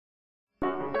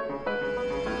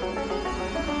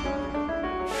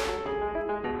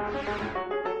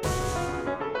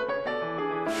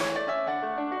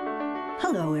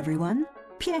everyone.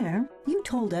 Pierre, you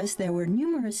told us there were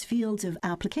numerous fields of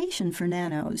application for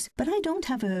nanos, but I don't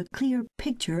have a clear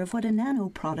picture of what a nano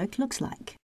product looks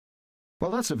like. Well,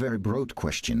 that's a very broad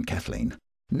question, Kathleen.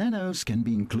 Nanos can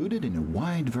be included in a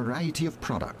wide variety of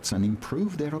products and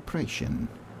improve their operation.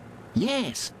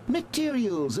 Yes,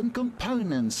 materials and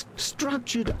components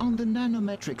structured on the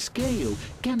nanometric scale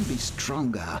can be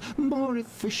stronger, more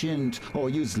efficient, or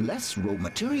use less raw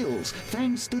materials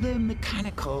thanks to their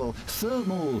mechanical,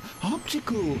 thermal,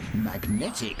 optical,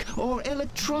 magnetic, or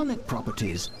electronic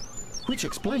properties, which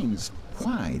explains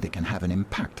why they can have an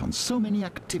impact on so many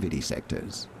activity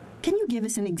sectors. Can you give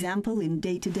us an example in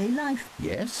day-to-day life?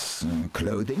 Yes,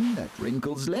 clothing that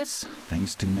wrinkles less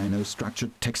thanks to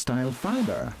nanostructured textile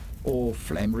fiber. Or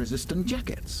flame-resistant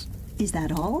jackets. Is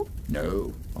that all?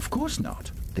 No, of course not.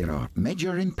 There are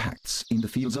major impacts in the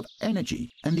fields of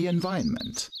energy and the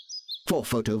environment. For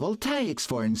photovoltaics,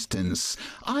 for instance,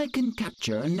 I can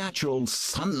capture natural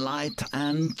sunlight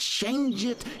and change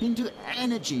it into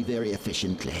energy very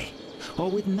efficiently. Or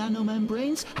with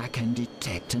nanomembranes, I can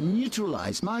detect and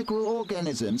neutralize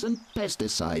microorganisms and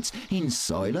pesticides in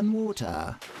soil and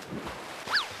water.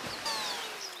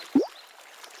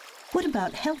 What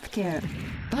about healthcare?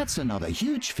 That's another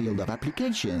huge field of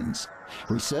applications.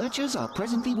 Researchers are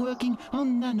presently working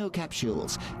on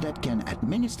nanocapsules that can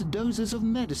administer doses of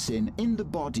medicine in the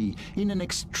body in an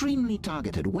extremely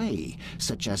targeted way,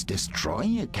 such as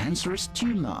destroying a cancerous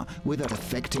tumor without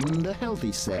affecting the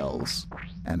healthy cells.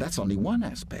 And that's only one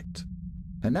aspect.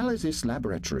 Analysis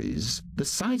laboratories the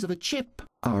size of a chip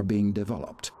are being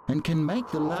developed and can make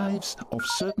the lives of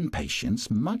certain patients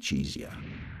much easier.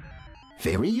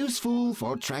 Very useful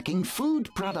for tracking food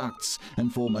products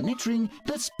and for monitoring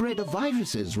the spread of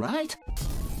viruses, right?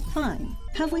 Fine.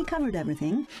 Have we covered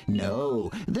everything?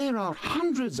 No, there are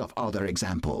hundreds of other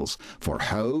examples for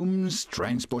homes,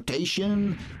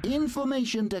 transportation,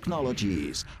 information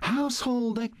technologies,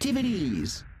 household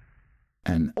activities.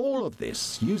 And all of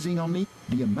this using only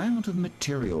the amount of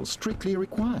material strictly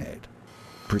required.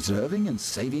 Preserving and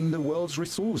saving the world's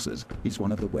resources is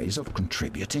one of the ways of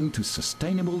contributing to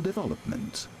sustainable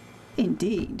development.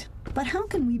 Indeed. But how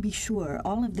can we be sure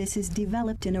all of this is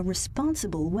developed in a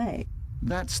responsible way?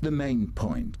 That's the main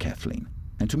point, Kathleen.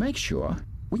 And to make sure,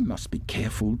 we must be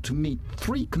careful to meet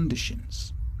 3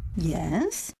 conditions.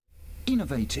 Yes?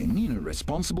 Innovating in a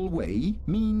responsible way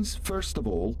means, first of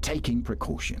all, taking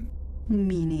precaution.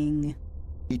 Meaning?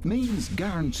 It means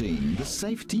guaranteeing the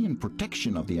safety and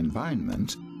protection of the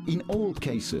environment in all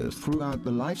cases throughout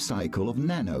the life cycle of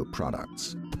nano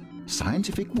products.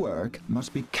 Scientific work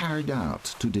must be carried out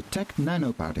to detect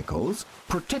nanoparticles,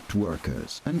 protect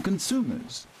workers and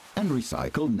consumers, and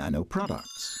recycle nano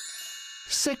products.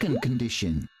 Second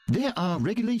condition, there are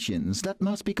regulations that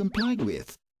must be complied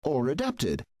with or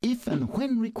adapted if and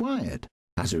when required.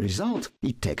 As a result,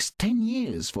 it takes 10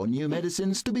 years for new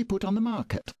medicines to be put on the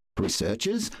market.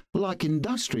 Researchers, like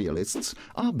industrialists,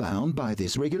 are bound by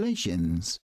these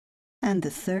regulations. And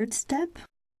the third step?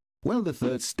 Well, the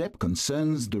third step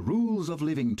concerns the rules of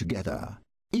living together,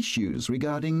 issues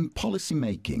regarding policy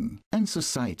making and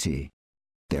society.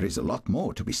 There is a lot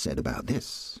more to be said about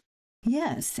this.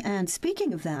 Yes, and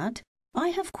speaking of that, I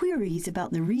have queries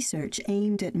about the research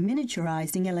aimed at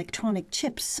miniaturizing electronic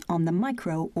chips on the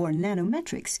micro or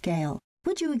nanometric scale.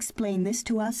 Would you explain this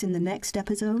to us in the next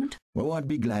episode? Well, I'd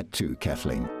be glad to,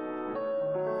 Kathleen.